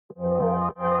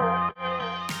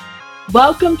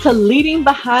Welcome to Leading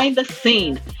Behind the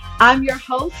Scene. I'm your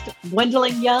host,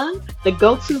 Gwendolyn Young, the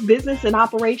go-to business and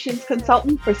operations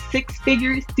consultant for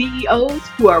six-figure CEOs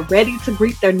who are ready to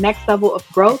reach their next level of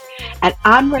growth. And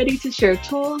I'm ready to share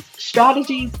tools,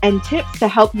 strategies, and tips to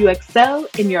help you excel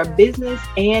in your business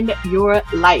and your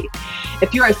life.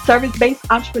 If you're a service-based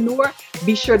entrepreneur,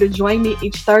 be sure to join me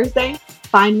each Thursday.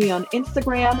 Find me on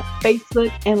Instagram,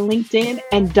 Facebook, and LinkedIn.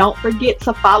 And don't forget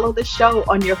to follow the show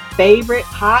on your favorite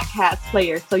podcast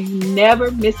player so you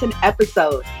never miss an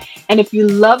episode. And if you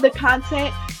love the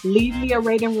content, leave me a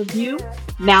rating review.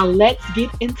 Now let's get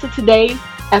into today's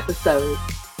episode.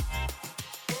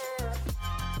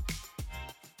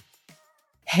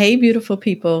 Hey, beautiful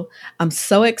people. I'm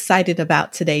so excited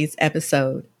about today's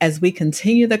episode as we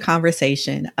continue the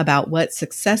conversation about what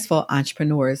successful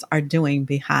entrepreneurs are doing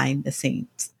behind the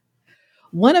scenes.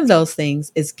 One of those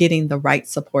things is getting the right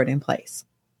support in place.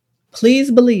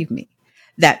 Please believe me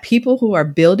that people who are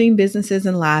building businesses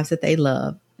and lives that they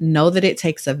love know that it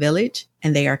takes a village,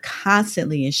 and they are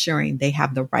constantly ensuring they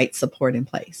have the right support in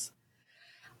place.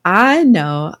 I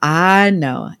know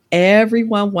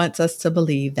everyone wants us to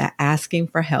believe that asking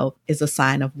for help is a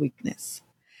sign of weakness.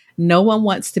 No one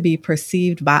wants to be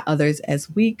perceived by others as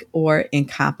weak or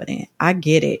incompetent. I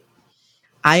get it.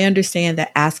 I understand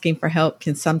that asking for help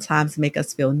can sometimes make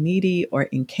us feel needy or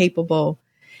incapable.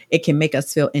 It can make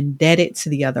us feel indebted to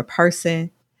the other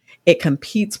person. It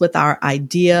competes with our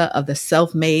idea of the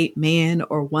self-made man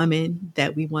or woman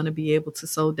that we want to be able to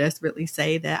so desperately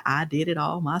say that I did it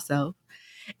all myself.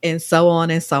 And so on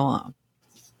and so on.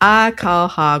 I call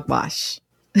hogwash.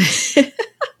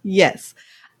 Yes,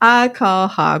 I call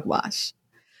hogwash.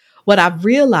 What I've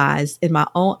realized in my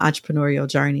own entrepreneurial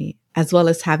journey, as well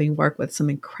as having worked with some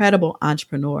incredible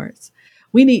entrepreneurs,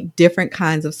 we need different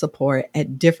kinds of support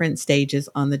at different stages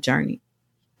on the journey.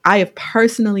 I have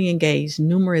personally engaged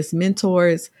numerous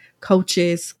mentors,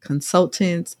 coaches,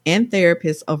 consultants, and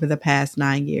therapists over the past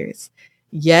 9 years.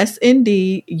 Yes,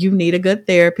 indeed, you need a good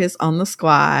therapist on the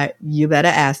squad. You better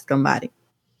ask somebody.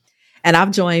 And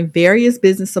I've joined various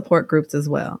business support groups as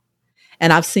well.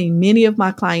 And I've seen many of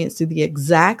my clients do the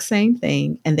exact same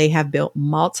thing, and they have built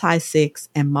multi-six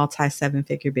and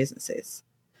multi-seven-figure businesses.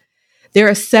 There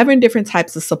are 7 different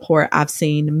types of support I've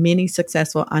seen many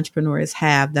successful entrepreneurs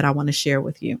have that I want to share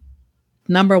with you.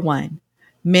 Number 1,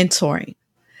 mentoring.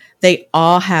 They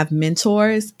all have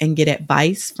mentors and get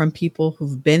advice from people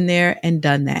who've been there and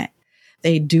done that.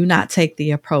 They do not take the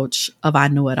approach of I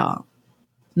know it all.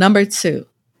 Number 2,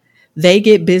 they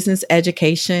get business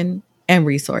education and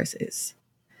resources.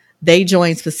 They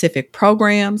join specific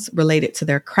programs related to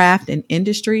their craft and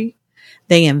industry.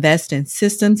 They invest in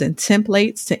systems and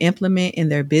templates to implement in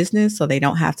their business so they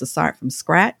don't have to start from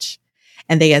scratch.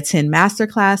 And they attend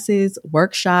masterclasses,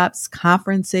 workshops,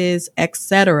 conferences,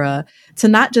 etc., to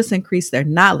not just increase their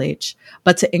knowledge,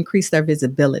 but to increase their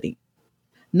visibility.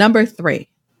 Number 3,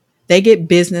 they get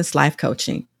business life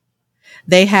coaching.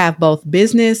 They have both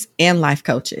business and life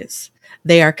coaches.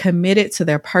 They are committed to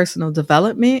their personal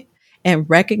development and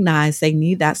recognize they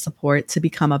need that support to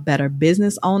become a better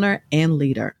business owner and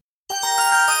leader.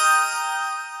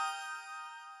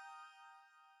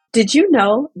 Did you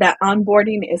know that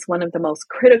onboarding is one of the most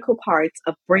critical parts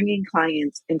of bringing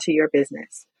clients into your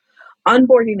business?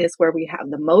 Onboarding is where we have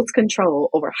the most control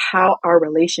over how our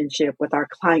relationship with our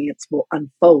clients will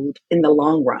unfold in the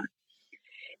long run.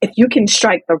 If you can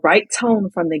strike the right tone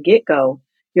from the get-go,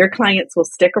 your clients will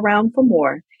stick around for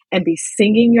more and be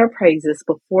singing your praises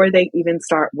before they even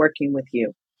start working with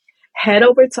you. Head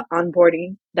over to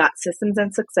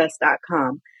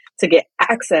onboarding.systemsandsuccess.com to get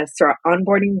access to our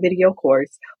onboarding video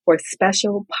course for a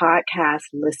special podcast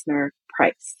listener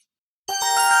price.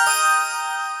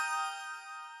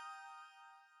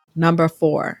 Number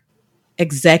 4,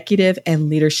 executive and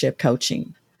leadership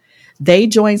coaching. They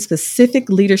join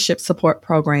specific leadership support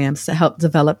programs to help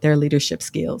develop their leadership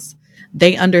skills.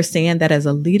 They understand that as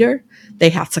a leader,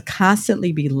 they have to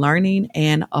constantly be learning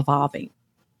and evolving.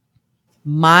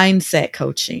 Mindset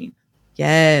coaching.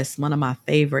 Yes, one of my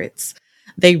favorites.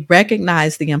 They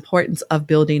recognize the importance of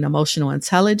building emotional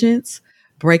intelligence,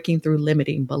 breaking through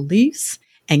limiting beliefs,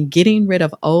 and getting rid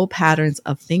of old patterns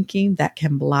of thinking that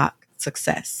can block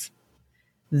success.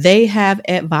 They have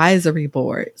advisory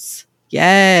boards.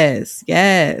 Yes.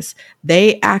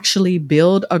 They actually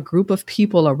build a group of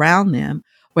people around them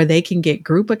where they can get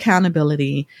group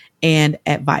accountability and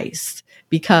advice,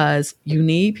 because you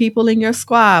need people in your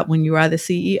squad when you are the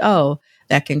CEO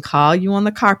that can call you on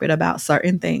the carpet about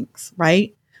certain things,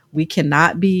 right? We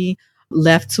cannot be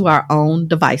left to our own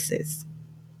devices.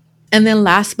 And then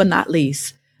last but not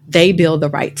least, they build the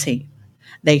right team.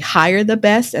 They hire the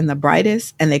best and the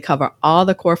brightest, and they cover all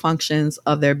the core functions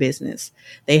of their business.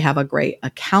 They have a great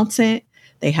accountant.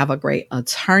 They have a great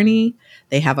attorney.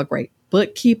 They have a great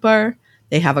bookkeeper.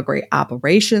 They have a great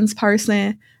operations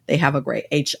person. They have a great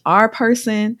HR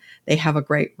person. They have a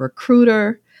great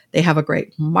recruiter. They have a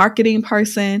great marketing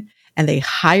person, and they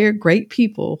hire great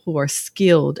people who are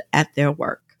skilled at their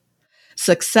work.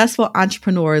 Successful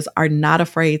entrepreneurs are not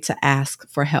afraid to ask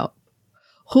for help.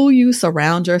 Who you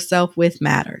surround yourself with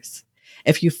matters.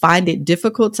 If you find it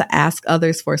difficult to ask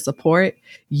others for support,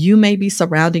 you may be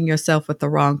surrounding yourself with the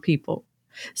wrong people.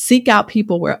 Seek out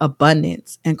people where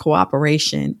abundance and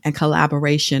cooperation and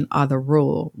collaboration are the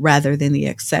rule rather than the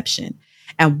exception,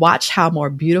 and watch how more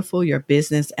beautiful your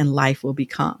business and life will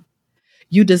become.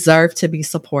 You deserve to be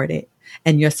supported,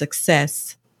 and your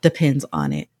success depends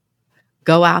on it.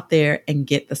 Go out there and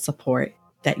get the support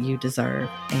that you deserve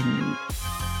and need.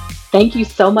 Thank you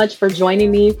so much for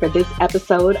joining me for this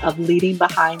episode of Leading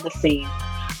Behind the Scenes.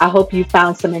 I hope you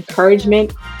found some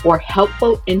encouragement or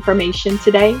helpful information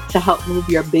today to help move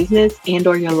your business and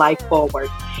or your life forward.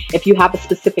 If you have a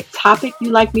specific topic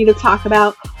you'd like me to talk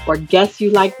about or guests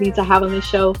you'd like me to have on the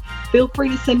show, feel free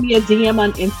to send me a DM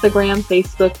on Instagram,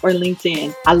 Facebook, or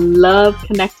LinkedIn. I love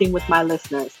connecting with my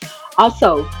listeners.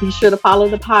 Also, be sure to follow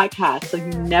the podcast so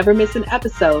you never miss an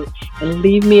episode and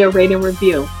leave me a rating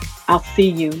review. I'll see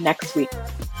you next week.